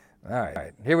All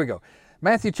right, here we go.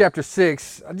 Matthew chapter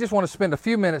 6. I just want to spend a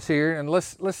few minutes here and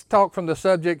let's talk from the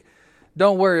subject,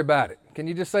 don't worry about it. Can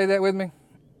you just say that with me?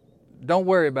 Don't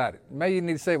worry about it. Maybe you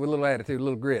need to say it with a little attitude, a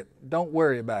little grit. Don't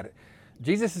worry about it.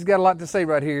 Jesus has got a lot to say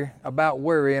right here about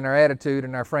worry and our attitude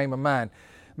and our frame of mind.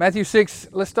 Matthew 6,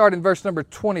 let's start in verse number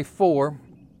 24.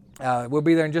 We'll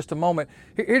be there in just a moment.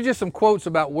 Here's just some quotes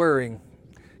about worrying.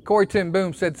 Corrie ten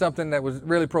Boom said something that was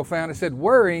really profound. It said,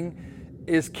 worrying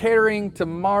is carrying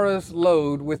tomorrow's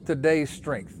load with today's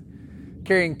strength.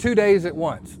 Carrying 2 days at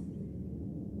once.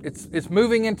 It's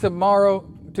moving into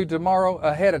tomorrow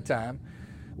ahead of time.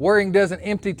 Worrying doesn't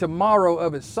empty tomorrow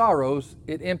of its sorrows.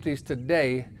 It empties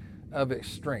today of its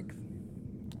strength.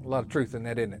 A lot of truth in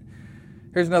that, isn't it?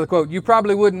 Here's another quote. You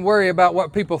probably wouldn't worry about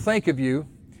what people think of you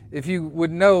if you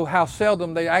would know how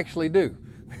seldom they actually do.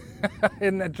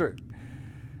 Isn't that true?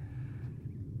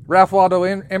 Ralph Waldo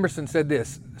Emerson said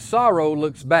this, sorrow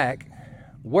looks back,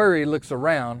 worry looks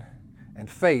around, and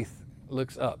faith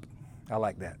looks up. I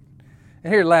like that.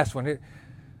 And here, last one.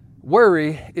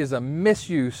 Worry is a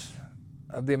misuse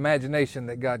of the imagination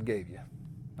that God gave you.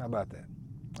 How about that?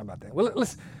 How about that? Well,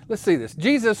 let's see this.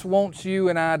 Jesus wants you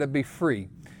and I to be free.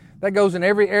 That goes in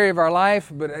every area of our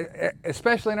life, but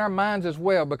especially in our minds as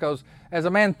well, because as a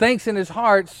man thinks in his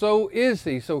heart, so is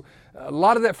he. So a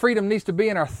lot of that freedom needs to be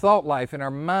in our thought life, in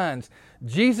our minds.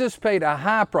 Jesus paid a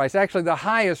high price, actually the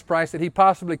highest price that he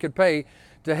possibly could pay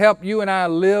to help you and I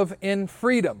live in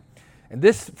freedom. And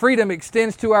this freedom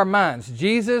extends to our minds.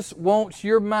 Jesus wants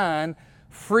your mind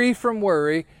free from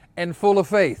worry and full of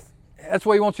faith. That's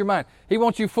why he wants your mind. He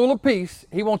wants you full of peace,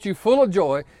 he wants you full of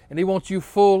joy, and he wants you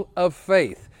full of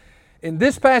faith. In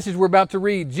this passage we're about to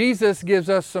read, Jesus gives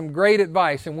us some great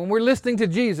advice. And when we're listening to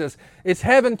Jesus, it's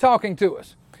heaven talking to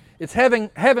us. It's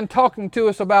heaven talking to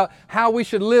us about how we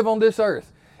should live on this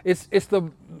earth. It's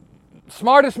the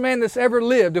smartest man that's ever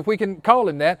lived, if we can call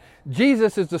him that.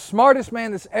 Jesus is the smartest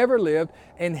man that's ever lived,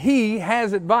 and he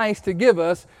has advice to give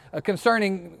us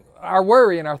concerning our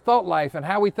worry and our thought life and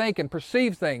how we think and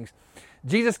perceive things.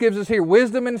 Jesus gives us here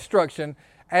wisdom and instruction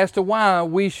as to why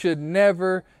we should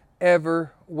never,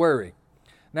 ever worry.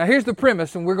 Now here's the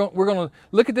premise, and we're going to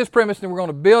look at this premise and we're going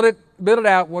to build it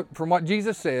out from what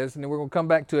Jesus says, and then we're going to come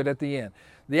back to it at the end.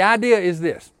 The idea is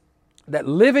this, that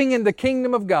living in the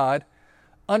kingdom of God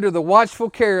under the watchful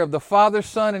care of the Father,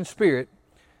 Son, and Spirit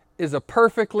is a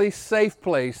perfectly safe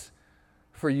place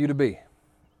for you to be.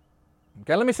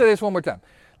 Okay, let me say this one more time.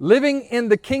 Living in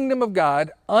the kingdom of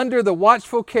God under the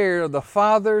watchful care of the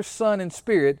Father, Son, and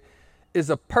Spirit is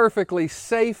a perfectly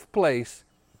safe place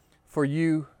for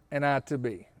you and I to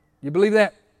be. You believe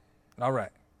that? All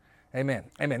right. Amen.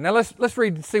 Amen. Now let's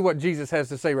read and see what Jesus has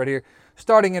to say right here.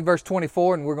 Starting in verse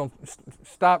 24, and we're going to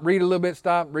stop, read a little bit,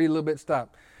 stop, read a little bit,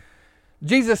 stop.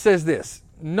 Jesus says this,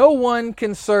 no one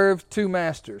can serve two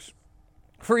masters,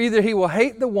 for either he will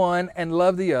hate the one and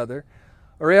love the other,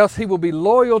 or else he will be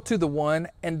loyal to the one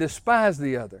and despise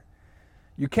the other.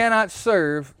 You cannot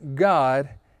serve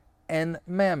God and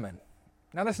mammon.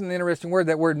 Now that's an interesting word,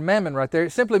 that word mammon right there.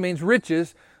 It simply means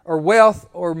riches or wealth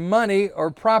or money or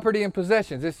property and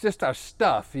possessions. It's just our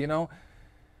stuff, you know.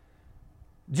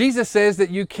 Jesus says that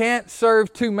you can't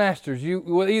serve two masters. You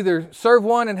will either serve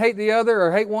one and hate the other,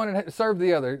 or hate one and serve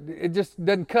the other. It just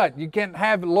doesn't cut. You can't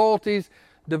have loyalties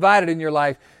divided in your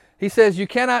life. He says you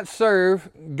cannot serve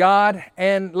God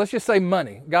and, let's just say,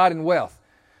 money, God and wealth.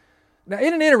 Now,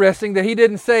 isn't it interesting that he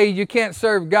didn't say you can't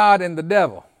serve God and the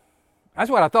devil? That's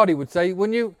what I thought he would say.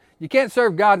 When you can't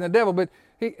serve God and the devil, but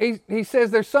he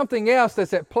says there's something else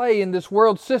that's at play in this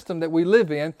world system that we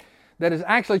live in that is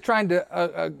actually trying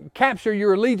to capture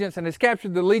your allegiance, and has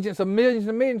captured the allegiance of millions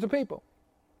and millions of people,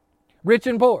 rich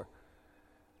and poor.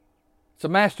 It's a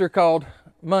master called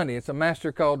money. It's a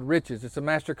master called riches. It's a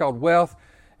master called wealth.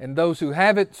 And those who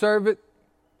have it serve it.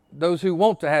 Those who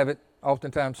want to have it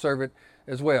oftentimes serve it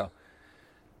as well.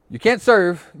 You can't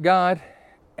serve God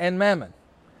and mammon.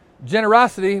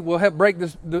 Generosity will help break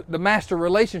the master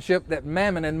relationship that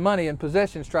mammon and money and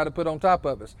possessions try to put on top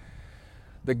of us.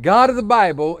 The God of the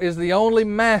Bible is the only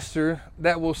master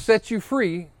that will set you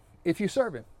free if you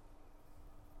serve him.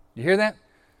 You hear that?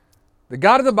 The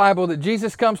God of the Bible that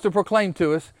Jesus comes to proclaim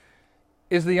to us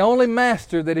is the only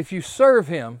master that if you serve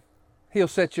him, he'll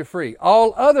set you free.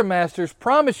 All other masters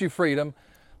promise you freedom,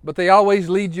 but they always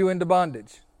lead you into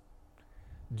bondage.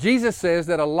 Jesus says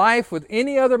that a life with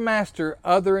any other master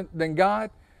other than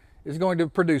God is going to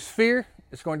produce fear,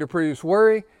 it's going to produce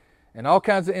worry, and all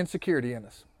kinds of insecurity in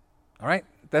us. All right?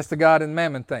 That's the God and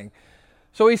mammon thing.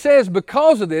 So he says,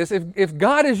 because of this, if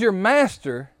God is your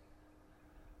master,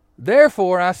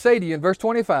 therefore I say to you in verse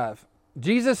 25,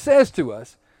 Jesus says to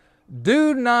us,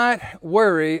 Do not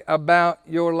worry about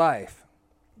your life.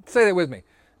 Say that with me.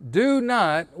 Do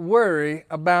not worry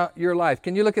about your life.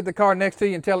 Can you look at the car next to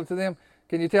you and tell it to them?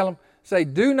 Can you tell them? Say,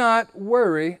 do not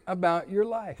worry about your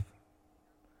life.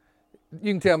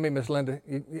 You can tell me, Miss Linda.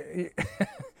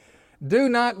 Do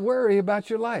not worry about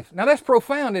your life. Now that's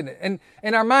profound, isn't it?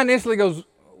 And our mind instantly goes,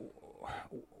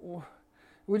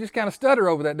 we just kind of stutter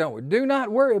over that, don't we? Do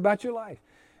not worry about your life.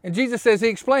 And Jesus says, he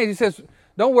explains, he says,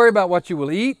 don't worry about what you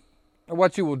will eat or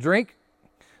what you will drink,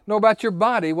 nor about your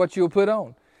body, what you will put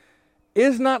on.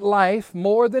 Is not life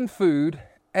more than food,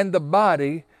 and the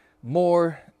body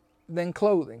more than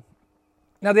clothing?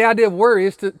 Now the idea of worry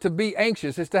is to be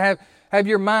anxious, is to have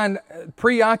your mind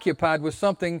preoccupied with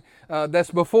something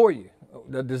that's before you.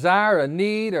 A desire, a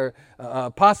need, or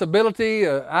a possibility,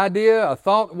 an idea, a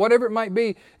thought, whatever it might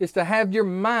be, is to have your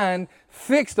mind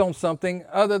fixed on something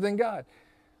other than God.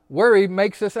 Worry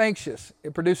makes us anxious.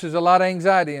 It produces a lot of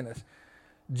anxiety in us.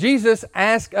 Jesus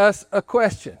asked us a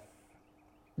question.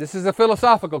 This is a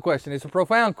philosophical question. It's a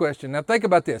profound question. Now think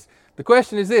about this. The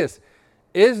question is this: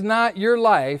 is not your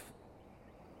life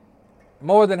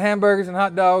more than hamburgers and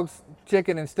hot dogs,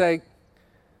 chicken and steak,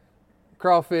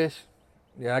 crawfish?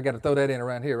 Yeah, I got to throw that in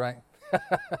around here, right?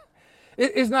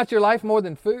 Is not your life more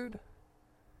than food?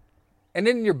 And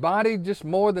isn't your body just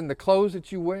more than the clothes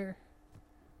that you wear?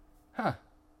 Huh.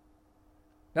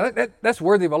 Now that's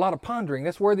worthy of a lot of pondering.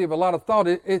 That's worthy of a lot of thought.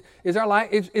 Is our life?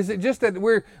 Is it just that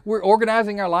we're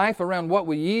organizing our life around what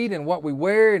we eat and what we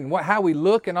wear and how we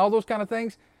look and all those kind of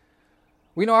things?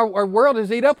 We know our world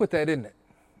is eat up with that, isn't it?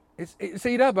 It's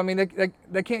eat up. I mean,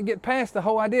 they can't get past the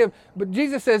whole idea. But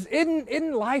Jesus says,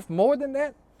 isn't life more than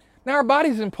that? Now, our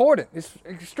body's important. It's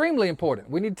extremely important.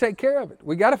 We need to take care of it.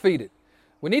 We got to feed it.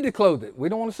 We need to clothe it. We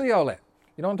don't want to see all that.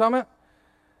 You know what I'm talking about?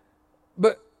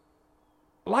 But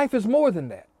life is more than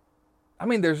that. I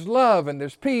mean, there's love and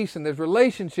there's peace and there's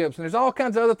relationships and there's all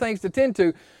kinds of other things to tend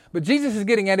to. But Jesus is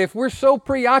getting at, if we're so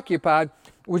preoccupied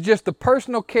with just the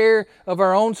personal care of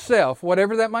our own self,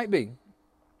 whatever that might be,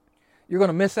 you're going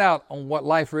to miss out on what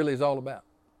life really is all about.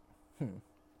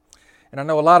 And I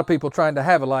know a lot of people trying to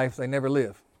have a life they never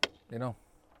live, you know.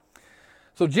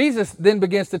 So Jesus then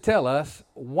begins to tell us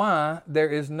why there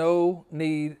is no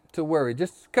need to worry.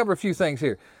 Just cover a few things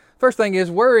here. First thing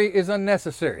is, worry is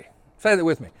unnecessary. Say that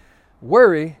with me.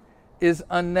 Worry is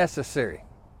unnecessary.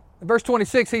 In verse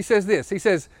 26, he says this. He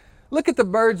says, look at the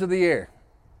birds of the air,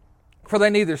 for they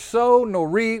neither sow nor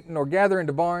reap nor gather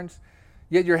into barns,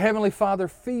 yet your heavenly Father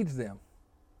feeds them.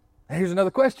 And here's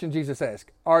another question Jesus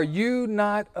asked. Are you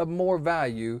not of more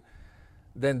value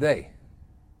than they?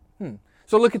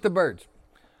 So look at the birds.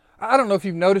 I don't know if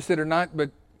you've noticed it or not,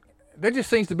 but there just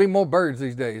seems to be more birds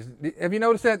these days. Have you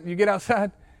noticed that? You get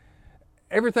outside,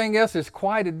 everything else is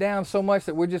quieted down so much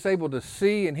that we're just able to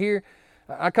see and hear.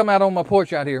 I come out on my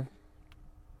porch out here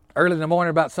early in the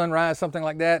morning about sunrise, something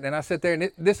like that, and I sit there, and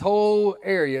this whole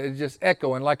area is just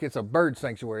echoing like it's a bird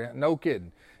sanctuary. No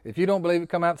kidding. If you don't believe it,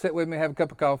 come out and sit with me, have a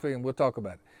cup of coffee, and we'll talk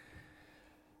about it.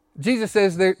 Jesus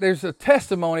says there's a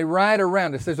testimony right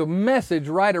around us. There's a message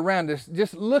right around us.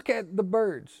 Just look at the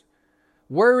birds.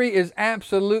 Worry is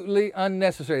absolutely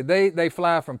unnecessary. They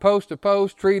fly from post to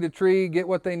post, tree to tree, get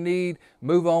what they need,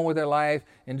 move on with their life,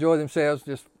 enjoy themselves,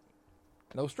 just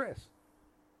no stress.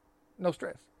 No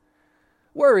stress.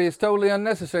 Worry is totally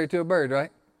unnecessary to a bird,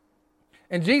 right?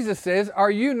 And Jesus says,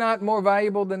 are you not more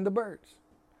valuable than the birds?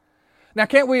 Now,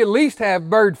 can't we at least have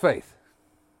bird faith?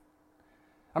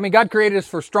 I mean, God created us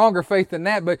for stronger faith than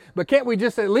that, but can't we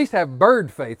just at least have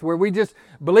bird faith where we just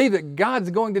believe that God's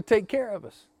going to take care of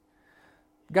us?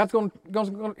 He's going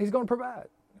to provide.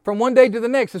 From one day to the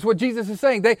next. That's what Jesus is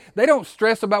saying. They don't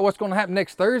stress about what's going to happen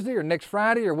next Thursday or next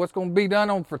Friday or what's going to be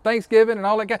done for Thanksgiving and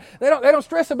all that kind. They don't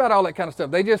stress about all that kind of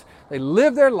stuff. They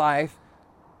live their life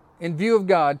in view of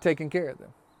God taking care of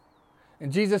them.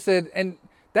 And Jesus said, and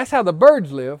that's how the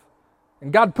birds live,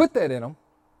 and God put that in them.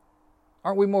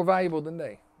 Aren't we more valuable than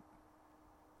they?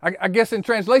 I guess in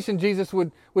translation, Jesus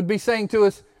would be saying to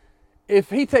us, if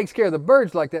he takes care of the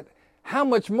birds like that, how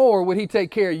much more would he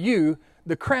take care of you,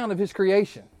 the crown of his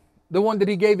creation, the one that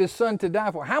he gave his son to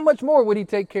die for? How much more would he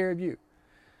take care of you?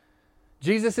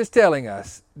 Jesus is telling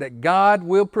us that God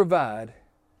will provide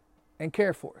and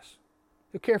care for us.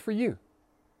 He'll care for you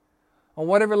on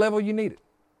whatever level you need it.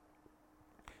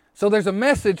 So there's a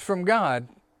message from God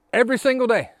every single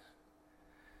day.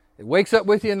 It wakes up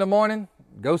with you in the morning,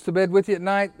 goes to bed with you at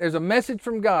night. There's a message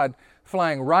from God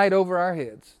flying right over our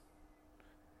heads.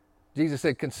 Jesus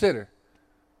said, consider,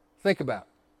 think about.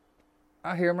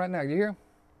 I hear him right now. You hear him?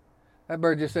 That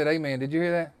bird just said amen. Did you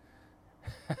hear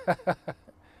that?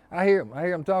 I hear him. I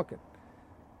hear him talking.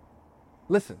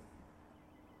 Listen.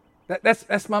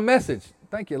 That's my message.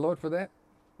 Thank you, Lord, for that.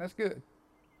 That's good.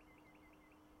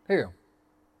 Here.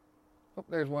 Oh,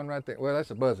 there's one right there. Well,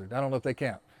 that's a buzzard. I don't know if they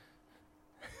count.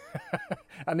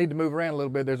 I need to move around a little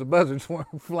bit. There's a buzzard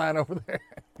flying over there.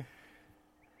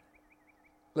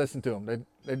 Listen to them.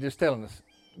 They're just telling us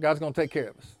God's going to take care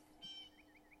of us.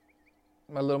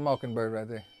 My little mockingbird right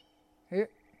there. Here.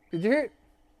 Did you hear it?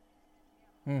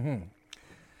 Mm-hmm.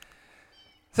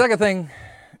 Second thing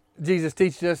Jesus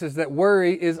teaches us is that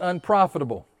worry is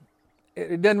unprofitable.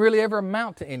 It doesn't really ever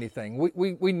amount to anything.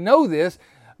 We know this,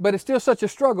 but it's still such a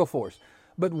struggle for us.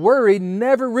 But worry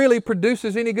never really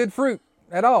produces any good fruit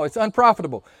at all. It's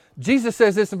unprofitable. Jesus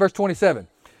says this in verse 27.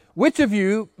 Which of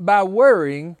you, by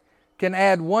worrying, can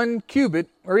add 1 cubit,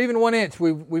 or even 1 inch,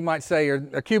 we might say, or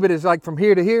a cubit is like from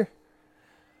here to here?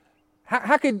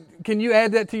 Can you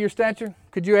add that to your stature?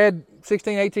 Could you add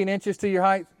 16, 18 inches to your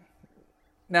height?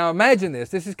 Now imagine this.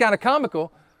 This is kind of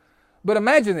comical, but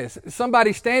imagine this.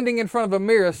 Somebody standing in front of a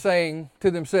mirror saying to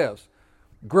themselves,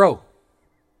 grow,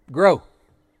 grow,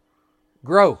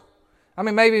 grow. I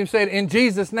mean, maybe even say it in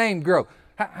Jesus' name, grow.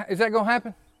 Is that going to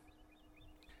happen?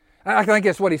 I think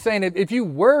that's what he's saying. If you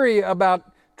worry about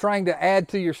trying to add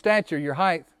to your stature, your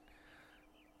height,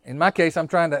 in my case, I'm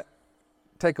trying to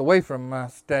take away from my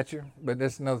stature, but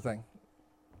that's another thing.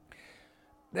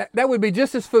 That would be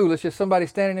just as foolish as somebody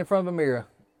standing in front of a mirror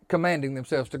commanding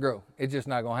themselves to grow. It's just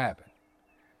not going to happen.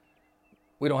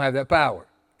 We don't have that power.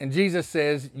 And Jesus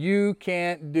says you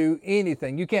can't do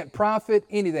anything. You can't profit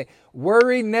anything.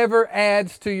 Worry never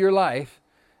adds to your life.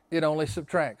 It only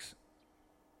subtracts.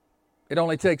 It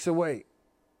only takes away.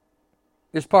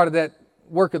 It's part of that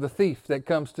work of the thief that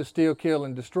comes to steal, kill,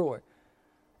 and destroy.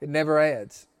 It never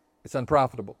adds. It's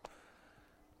unprofitable.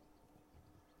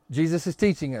 Jesus is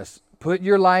teaching us, put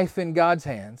your life in God's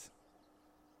hands.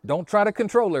 Don't try to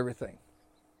control everything.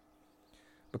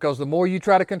 Because the more you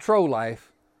try to control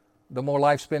life, the more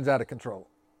life spins out of control.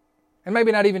 And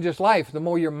maybe not even just life, the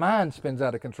more your mind spins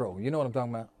out of control. You know what I'm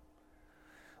talking about?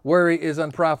 Worry is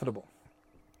unprofitable.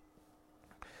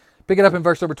 Pick it up in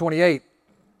verse number 28.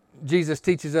 Jesus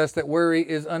teaches us that worry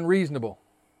is unreasonable.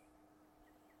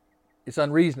 It's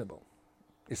unreasonable.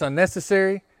 It's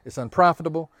unnecessary. It's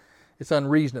unprofitable. It's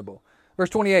unreasonable.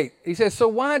 Verse 28, he says, so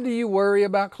why do you worry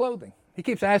about clothing? He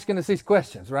keeps asking us these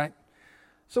questions, right?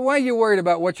 So why are you worried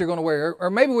about what you're going to wear? Or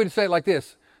maybe we'd say it like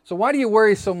this. So why do you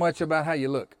worry so much about how you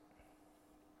look?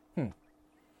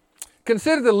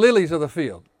 Consider the lilies of the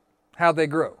field, how they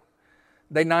grow.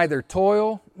 They neither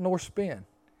toil nor spin.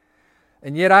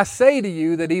 And yet I say to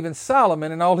you that even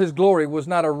Solomon in all his glory was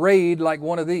not arrayed like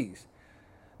one of these.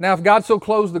 Now if God so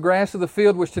clothes the grass of the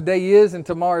field, which today is and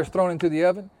tomorrow is thrown into the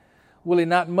oven, will he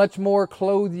not much more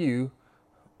clothe you,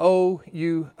 O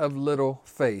you of little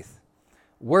faith?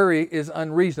 Worry is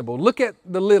unreasonable. Look at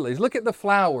the lilies. Look at the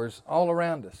flowers all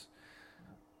around us.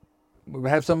 We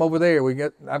have some over there.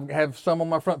 I have some on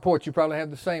my front porch. You probably have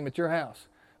the same at your house.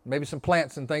 Maybe some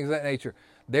plants and things of that nature.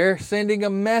 They're sending a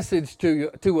message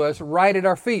to us right at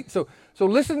our feet. So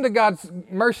listen to God's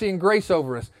mercy and grace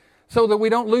over us so that we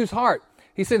don't lose heart.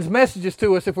 He sends messages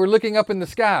to us if we're looking up in the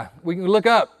sky. We can look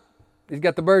up. He's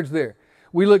got the birds there.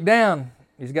 We look down.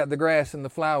 He's got the grass and the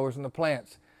flowers and the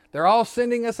plants. They're all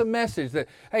sending us a message that,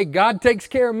 hey, God takes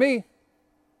care of me.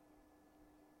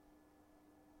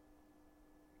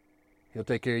 He'll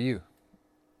take care of you.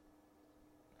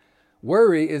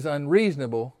 Worry is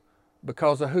unreasonable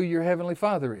because of who your Heavenly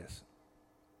Father is.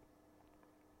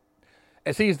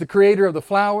 As He is the creator of the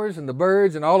flowers and the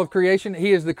birds and all of creation,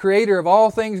 He is the creator of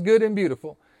all things good and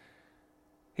beautiful.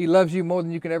 He loves you more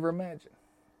than you can ever imagine.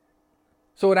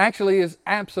 So it actually is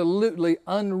absolutely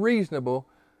unreasonable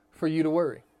for you to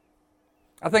worry.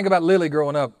 I think about Lily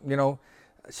growing up,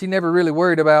 she never really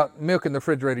worried about milk in the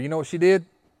refrigerator. You know what she did?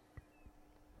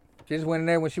 She just went in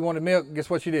there when she wanted milk. Guess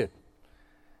what she did?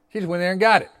 She just went in there and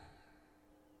got it.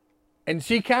 And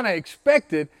she kind of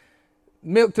expected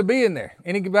milk to be in there.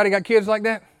 Anybody got kids like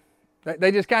that?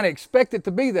 They just kind of expect it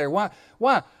to be there. Why?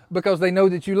 Because they know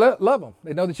that you love them.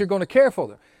 They know that you're going to care for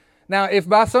them. Now, if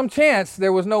by some chance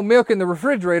there was no milk in the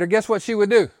refrigerator, guess what she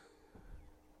would do?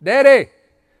 Daddy,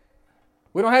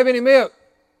 we don't have any milk.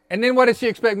 And then what did she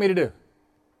expect me to do?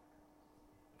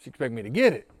 She expected me to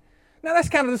get it. Now, that's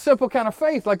kind of the simple kind of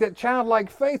faith, like that childlike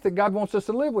faith that God wants us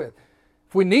to live with.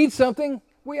 If we need something,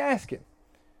 we ask Him.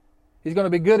 He's going to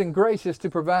be good and gracious to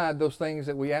provide those things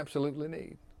that we absolutely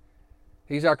need.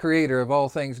 He's our creator of all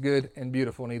things good and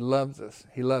beautiful, and He loves us.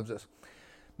 He loves us.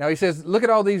 Now, He says, look at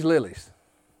all these lilies.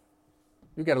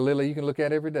 You've got a lily you can look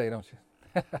at every day, don't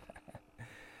you?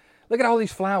 Look at all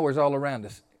these flowers all around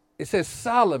us. It says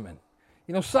Solomon.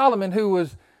 Solomon, who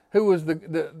was who was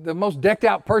the most decked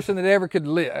out person that ever could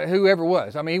live, who ever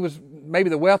was. I mean, he was maybe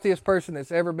the wealthiest person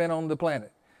that's ever been on the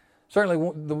planet.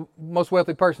 Certainly the most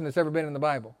wealthy person that's ever been in the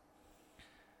Bible.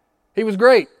 He was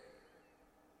great.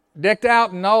 Decked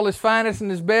out in all his finest and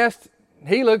his best.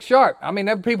 He looked sharp. I mean,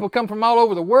 there were people come from all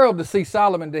over the world to see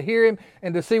Solomon, to hear him,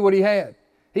 and to see what he had.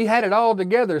 He had it all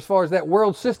together as far as that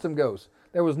world system goes.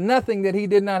 There was nothing that he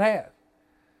did not have.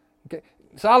 Okay.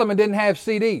 Solomon didn't have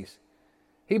CDs.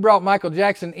 He brought Michael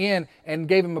Jackson in and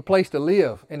gave him a place to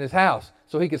live in his house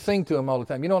so he could sing to him all the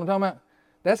time. You know what I'm talking about?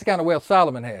 That's the kind of wealth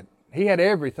Solomon had. He had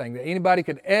everything that anybody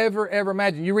could ever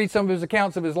imagine. You read some of his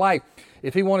accounts of his life.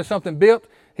 If he wanted something built,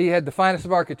 he had the finest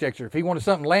of architecture. If he wanted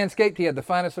something landscaped, he had the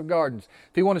finest of gardens.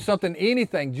 If he wanted something,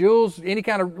 anything, jewels, any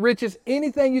kind of riches,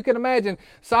 anything you can imagine,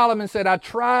 Solomon said, I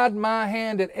tried my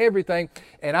hand at everything.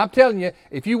 And I'm telling you,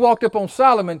 if you walked up on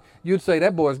Solomon, you'd say,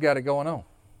 that boy's got it going on.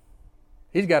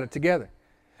 He's got it together.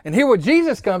 And here where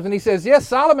Jesus comes and he says, yes,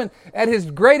 Solomon at his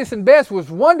greatest and best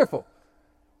was wonderful.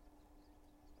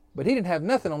 But he didn't have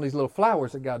nothing on these little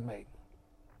flowers that God made.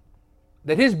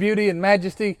 That his beauty and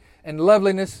majesty and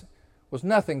loveliness was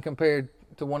nothing compared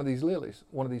to one of these lilies,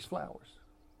 one of these flowers.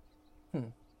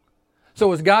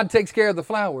 So as God takes care of the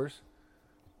flowers,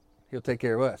 he'll take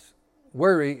care of us.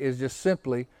 Worry is just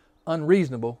simply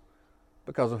unreasonable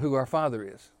because of who our Father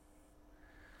is.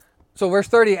 So verse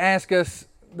 30 asks us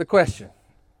the question.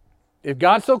 If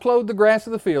God so clothed the grass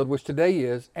of the field, which today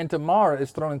is, and tomorrow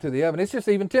is thrown into the oven, it's just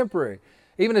even temporary.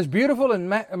 Even as beautiful and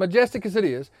majestic as it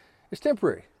is, it's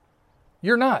temporary.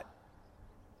 You're not.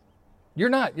 You're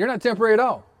not temporary at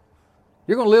all.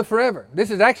 You're going to live forever. This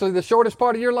is actually the shortest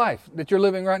part of your life that you're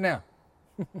living right now.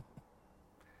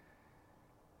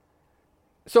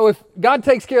 So if God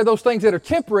takes care of those things that are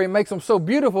temporary and makes them so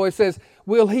beautiful, it says,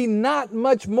 will he not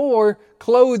much more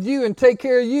clothe you and take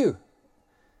care of you?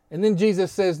 And then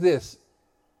Jesus says this,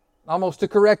 almost to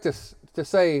correct us, to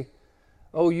say,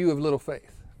 oh, you of little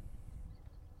faith.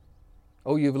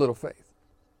 Oh, you of little faith.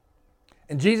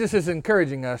 And Jesus is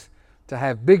encouraging us to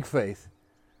have big faith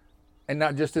and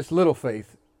not just this little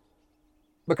faith.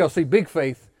 Because, see, big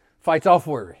faith fights off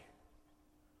worry.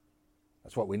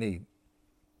 That's what we need.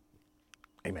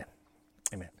 Amen.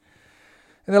 Amen.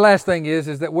 And the last thing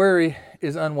is that worry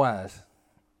is unwise.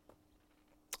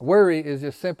 Worry is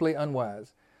just simply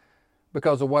unwise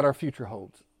because of what our future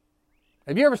holds.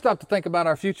 Have you ever stopped to think about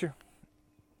our future?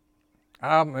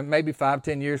 Maybe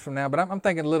 5-10 years from now, but I'm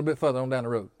thinking a little bit further on down the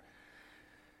road.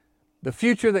 The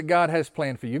future that God has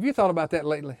planned for you. Have you thought about that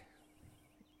lately?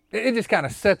 It just kind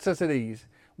of sets us at ease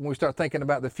when we start thinking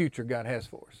about the future God has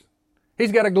for us.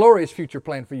 He's got a glorious future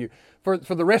planned for you. For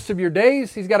the rest of your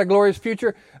days, he's got a glorious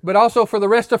future, but also for the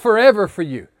rest of forever for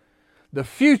you. The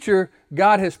future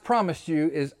God has promised you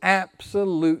is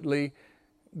absolutely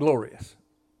glorious.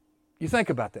 You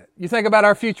think about that. You think about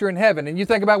our future in heaven, and you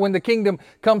think about when the kingdom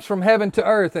comes from heaven to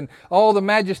earth and all the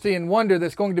majesty and wonder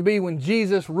that's going to be when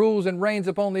Jesus rules and reigns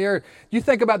upon the earth. You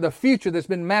think about the future that's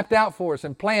been mapped out for us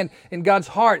and planned in God's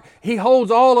heart. He holds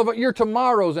all of your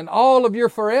tomorrows and all of your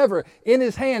forever in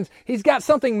his hands. He's got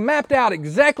something mapped out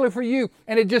exactly for you,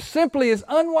 and it just simply is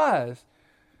unwise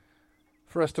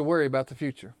for us to worry about the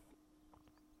future.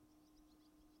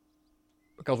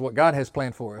 Because what God has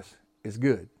planned for us is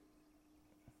good.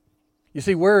 You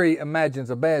see, worry imagines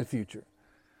a bad future.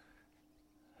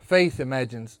 Faith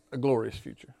imagines a glorious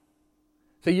future.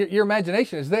 So your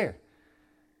imagination is there.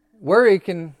 Worry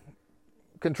can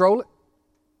control it.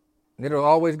 It'll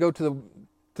always go to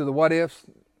the what ifs,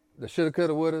 the shoulda,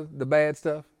 coulda, woulda, the bad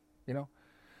stuff, you know.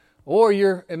 Or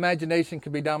your imagination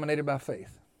can be dominated by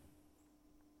faith.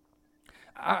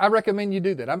 I recommend you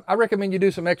do that. I recommend you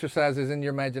do some exercises in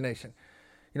your imagination.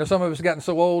 You know, some of us have gotten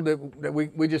so old that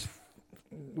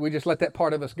we just let that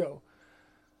part of us go.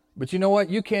 But you know what?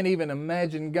 You can't even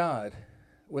imagine God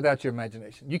without your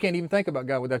imagination. You can't even think about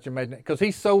God without your imagination because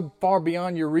he's so far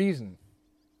beyond your reason.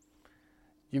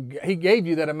 He gave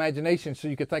you that imagination so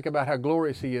you could think about how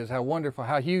glorious he is, how wonderful,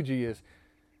 how huge he is.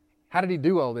 How did he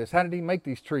do all this? How did he make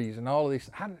these trees and all of these?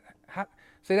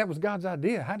 See, that was God's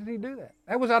idea. How did he do that?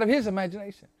 That was out of his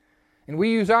imagination. And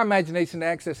we use our imagination to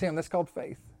access him. That's called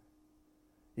faith.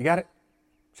 You got it?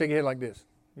 Shake your head like this.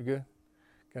 You good?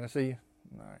 Can I see you?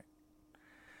 All right.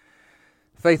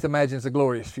 Faith imagines a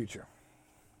glorious future.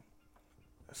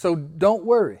 So don't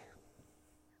worry.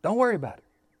 Don't worry about it.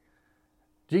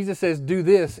 Jesus says, do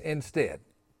this instead.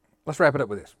 Let's wrap it up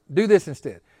with this. Do this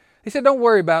instead. He said, don't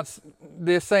worry about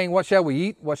this saying, what shall we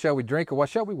eat? What shall we drink? Or what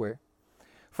shall we wear?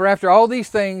 For after all these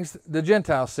things, the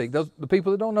Gentiles seek. The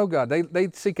people that don't know God, they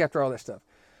seek after all that stuff.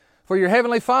 For your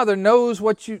heavenly Father knows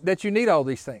that you need all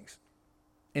these things.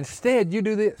 Instead, you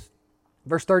do this.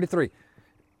 Verse 33.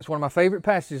 It's one of my favorite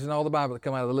passages in all the Bible that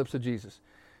come out of the lips of Jesus.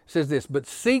 It says this, but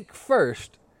seek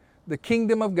first the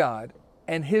kingdom of God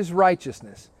and his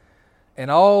righteousness,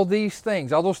 and all these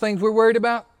things, all those things we're worried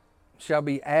about, shall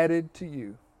be added to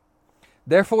you.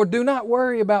 Therefore, do not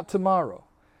worry about tomorrow,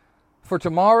 for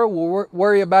tomorrow will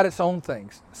worry about its own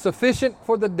things. Sufficient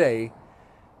for the day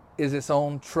is its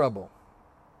own trouble.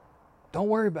 Don't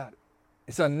worry about it.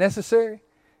 It's unnecessary,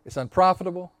 it's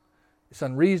unprofitable, it's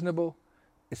unreasonable,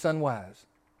 it's unwise.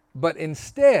 But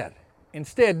instead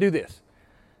do this.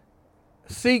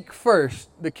 Seek first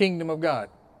the kingdom of God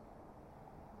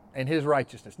and his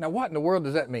righteousness. Now, what in the world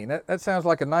does that mean? That sounds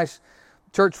like a nice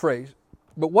church phrase.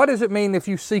 But what does it mean if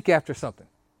you seek after something?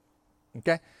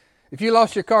 Okay? If you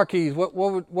lost your car keys, what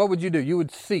would you do? You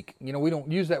would seek. You know, we don't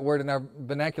use that word in our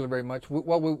vernacular very much.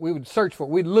 We would search for it.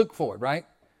 We'd look for it, right?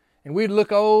 And we'd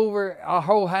look over our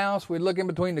whole house. We'd look in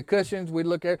between the cushions. We'd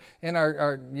look in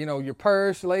our your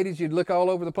purse, ladies. You'd look all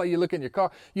over the place. You'd look in your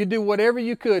car. You'd do whatever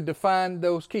you could to find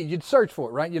those keys. You'd search for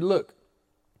it, right? You'd look.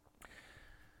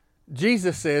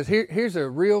 Jesus says, here's a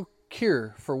real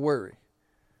cure for worry,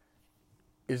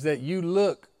 is that you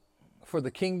look for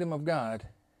the kingdom of God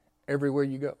everywhere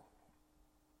you go,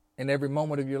 in every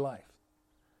moment of your life.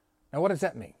 Now, what does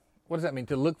that mean? What does that mean,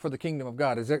 to look for the kingdom of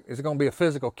God? Is it going to be a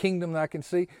physical kingdom that I can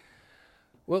see?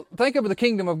 Well, think of the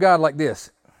kingdom of God like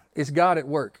this. It's God at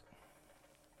work.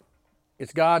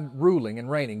 It's God ruling and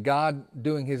reigning, God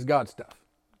doing his God stuff,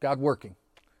 God working.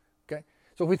 Okay?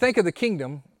 So if we think of the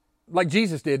kingdom like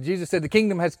Jesus did, Jesus said the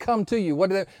kingdom has come to you.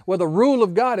 Well, the rule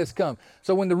of God has come.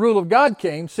 So when the rule of God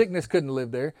came, sickness couldn't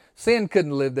live there, sin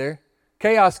couldn't live there,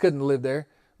 chaos couldn't live there,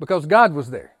 because God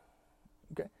was there.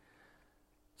 Okay?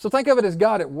 So think of it as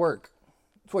God at work.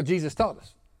 That's what Jesus taught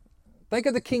us. Think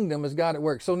of the kingdom as God at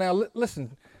work. So now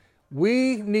listen,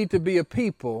 we need to be a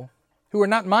people who are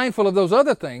not mindful of those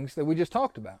other things that we just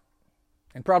talked about,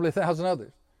 and probably 1,000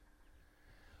 others.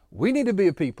 We need to be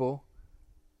a people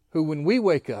who, when we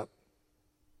wake up,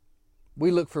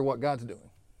 we look for what God's doing.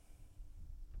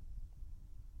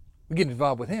 We get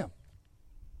involved with him.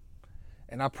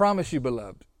 And I promise you,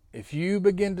 beloved, if you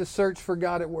begin to search for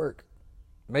God at work,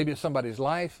 maybe it's somebody's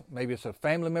life, maybe it's a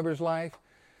family member's life,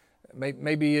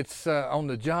 maybe it's on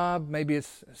the job, maybe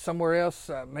it's somewhere else,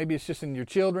 maybe it's just in your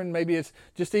children, maybe it's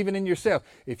just even in yourself.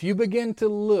 If you begin to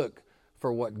look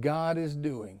for what God is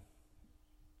doing,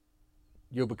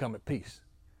 you'll become at peace.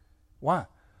 Why?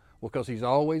 Well, because he's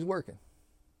always working.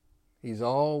 He's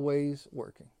always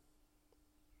working.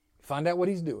 Find out what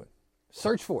he's doing.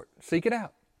 Search for it. Seek it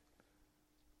out.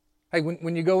 Hey,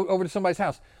 when you go over to somebody's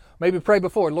house, maybe pray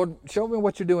before, Lord, show me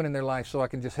what you're doing in their life so I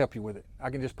can just help you with it.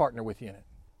 I can just partner with you in it.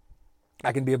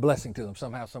 I can be a blessing to them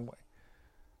somehow, some way.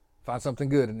 Find something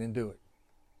good and then do it.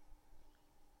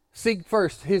 Seek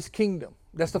first his kingdom.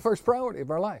 That's the first priority of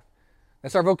our life.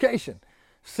 That's our vocation.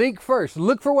 Seek first.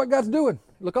 Look for what God's doing.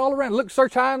 Look all around. Look,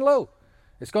 search high and low.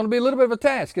 It's going to be a little bit of a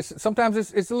task. Sometimes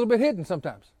it's a little bit hidden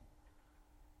sometimes.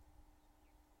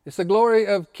 It's the glory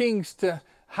of kings to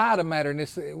hide a matter, and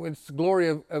it's the glory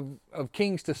of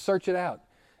kings to search it out.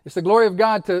 It's the glory of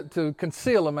God to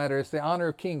conceal a matter. It's the honor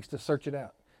of kings to search it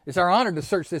out. It's our honor to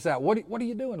search this out. What are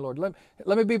you doing, Lord? Let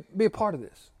me be a part of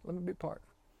this. Let me be a part.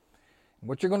 And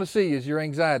what you're going to see is your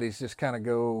anxieties just kind of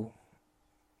go.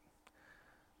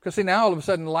 Because see, now all of a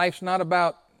sudden life's not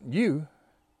about you.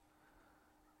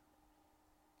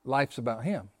 Life's about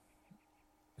him.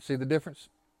 See the difference?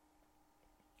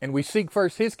 And we seek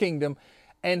first his kingdom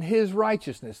and his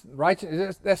righteousness.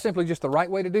 That's simply just the right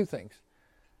way to do things.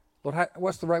 Lord,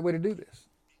 what's the right way to do this?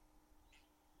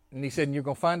 And he said, and you're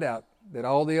going to find out that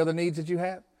all the other needs that you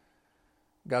have,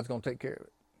 God's going to take care of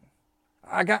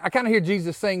it. I kind of hear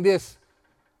Jesus saying this: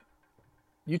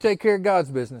 you take care of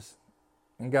God's business,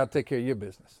 and God will take care of your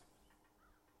business.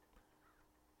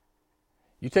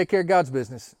 You take care of God's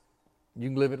business, you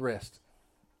can live at rest.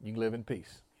 You can live in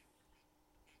peace.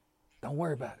 Don't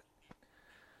worry about it.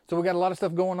 So we got a lot of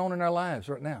stuff going on in our lives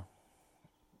right now.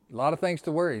 A lot of things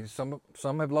to worry. Some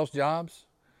have lost jobs.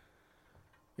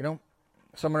 You know,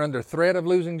 some are under threat of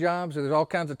losing jobs. There's all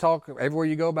kinds of talk everywhere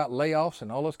you go about layoffs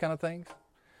and all those kind of things.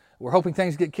 We're hoping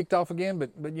things get kicked off again,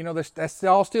 but you know, that's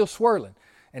all still swirling.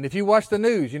 And if you watch the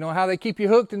news, you know how they keep you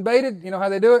hooked and baited? You know how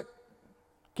they do it?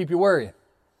 Keep you worrying.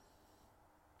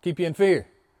 Keep you in fear.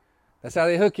 That's how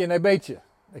they hook you and they bait you.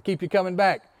 They keep you coming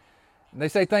back. And they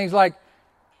say things like,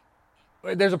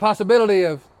 there's a possibility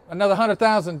of another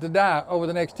 100,000 to die over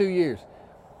the next 2 years.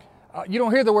 You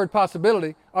don't hear the word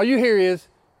possibility. All you hear is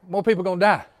more people going to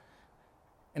die.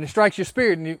 And it strikes your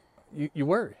spirit and you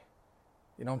worry.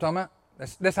 You know what I'm talking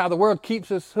about? That's how the world keeps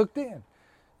us hooked in.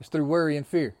 It's through worry and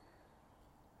fear.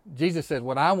 Jesus said,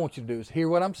 what I want you to do is hear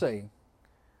what I'm saying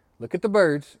Look at the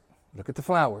birds. Look at the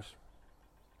flowers.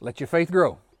 Let your faith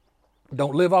grow.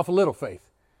 Don't live off a little faith.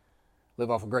 Live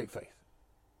off a great faith.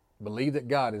 Believe that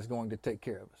God is going to take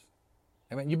care of us.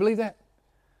 Amen. You believe that?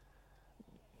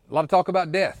 A lot of talk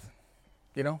about death.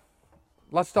 You know,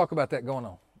 lots of talk about that going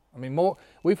on. I mean,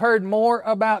 we've heard more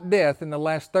about death in the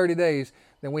last 30 days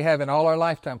than we have in all our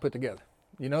lifetime put together.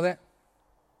 You know that?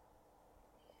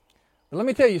 But let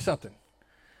me tell you something.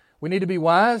 We need to be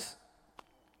wise.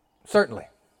 Certainly.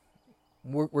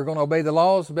 We're going to obey the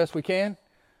laws the best we can.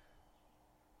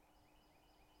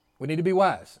 We need to be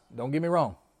wise. Don't get me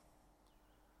wrong.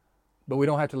 But we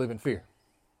don't have to live in fear.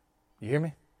 You hear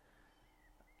me?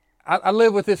 I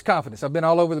live with this confidence. I've been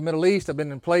all over the Middle East. I've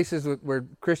been in places where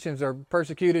Christians are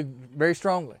persecuted very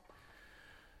strongly.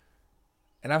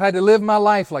 And I've had to live my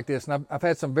life like this. And I've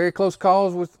had some very close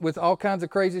calls with all kinds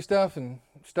of crazy stuff and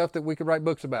stuff that we could write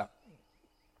books about.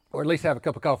 Or at least have a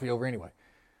cup of coffee over anyway.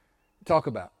 Talk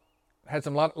about. Had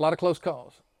some lot of close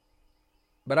calls.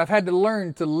 But I've had to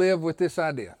learn to live with this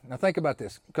idea. Now think about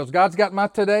this. Because God's got my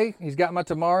today. He's got my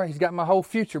tomorrow. He's got my whole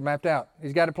future mapped out.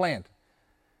 He's got it planned.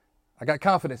 I got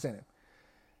confidence in Him.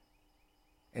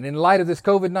 And in light of this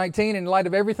COVID-19, in light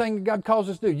of everything that God calls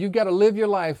us to do, you've got to live your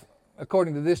life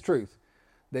according to this truth.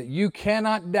 That you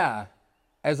cannot die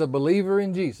as a believer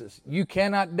in Jesus. You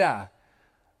cannot die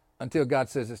until God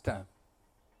says it's time.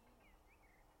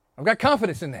 I've got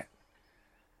confidence in that.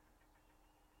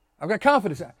 I've got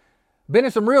confidence. Been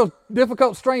in some real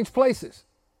difficult, strange places.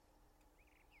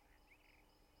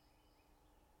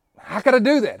 How could I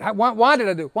do that? Why did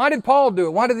I do it? Why did Paul do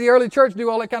it? Why did the early church do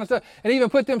all that kind of stuff and even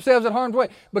put themselves at harm's way?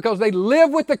 Because they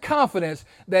live with the confidence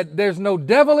that there's no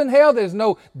devil in hell, there's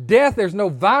no death, there's no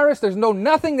virus, there's no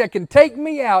nothing that can take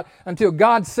me out until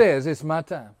God says it's my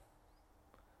time.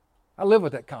 I live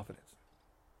with that confidence.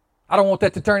 I don't want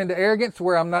that to turn into arrogance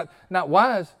where I'm not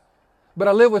wise, but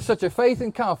I live with such a faith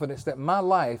and confidence that my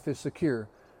life is secure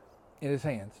in His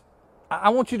hands. I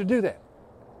want you to do that.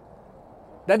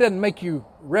 That doesn't make you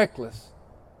reckless.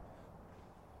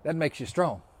 That makes you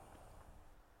strong.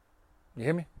 You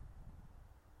hear me?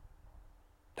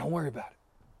 Don't worry about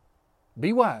it.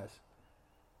 Be wise,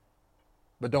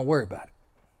 but don't worry about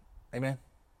it. Amen?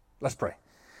 Let's pray.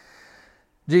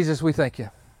 Jesus, we thank You.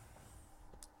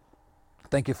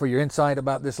 Thank You for Your insight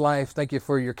about this life. Thank You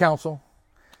for Your counsel.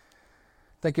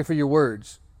 Thank You for Your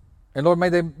words. And Lord, may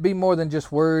they be more than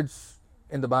just words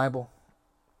in the Bible.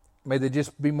 May they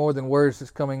just be more than words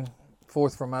that's coming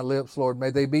forth from my lips, Lord.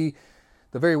 May they be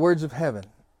the very words of heaven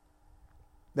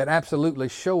that absolutely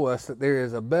show us that there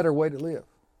is a better way to live.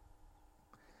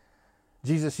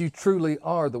 Jesus, You truly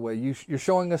are the way. You're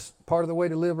showing us part of the way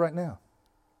to live right now.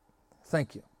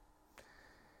 Thank You.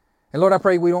 And Lord, I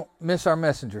pray we don't miss our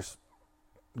messengers.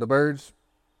 The birds,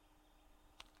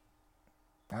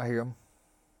 I hear them.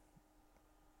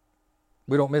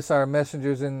 We don't miss our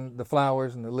messengers in the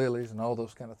flowers and the lilies and all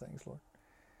those kind of things, Lord.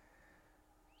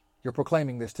 You're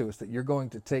proclaiming this to us, that You're going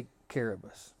to take care of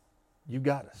us. You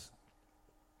got us.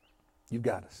 You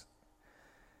got us.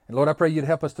 And Lord, I pray You'd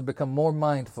help us to become more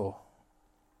mindful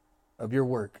of Your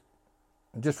work.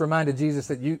 I'm just reminded, Jesus,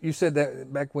 that you said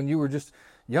that back when you were just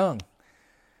young.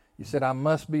 You said, I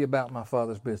must be about my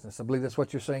Father's business. I believe that's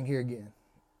what You're saying here again.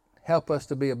 Help us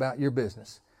to be about Your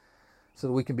business, so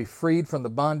that we can be freed from the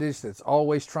bondage that's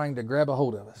always trying to grab a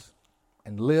hold of us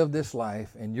and live this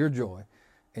life in Your joy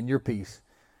and Your peace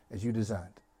as You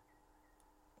designed.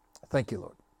 Thank You,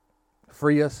 Lord.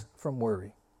 Free us from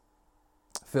worry.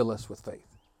 Fill us with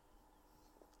faith.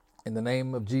 In the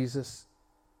name of Jesus,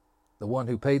 the one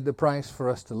who paid the price for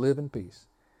us to live in peace.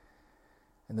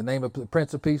 In the name of the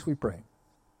Prince of Peace we pray.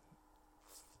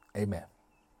 Amen.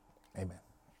 Amen.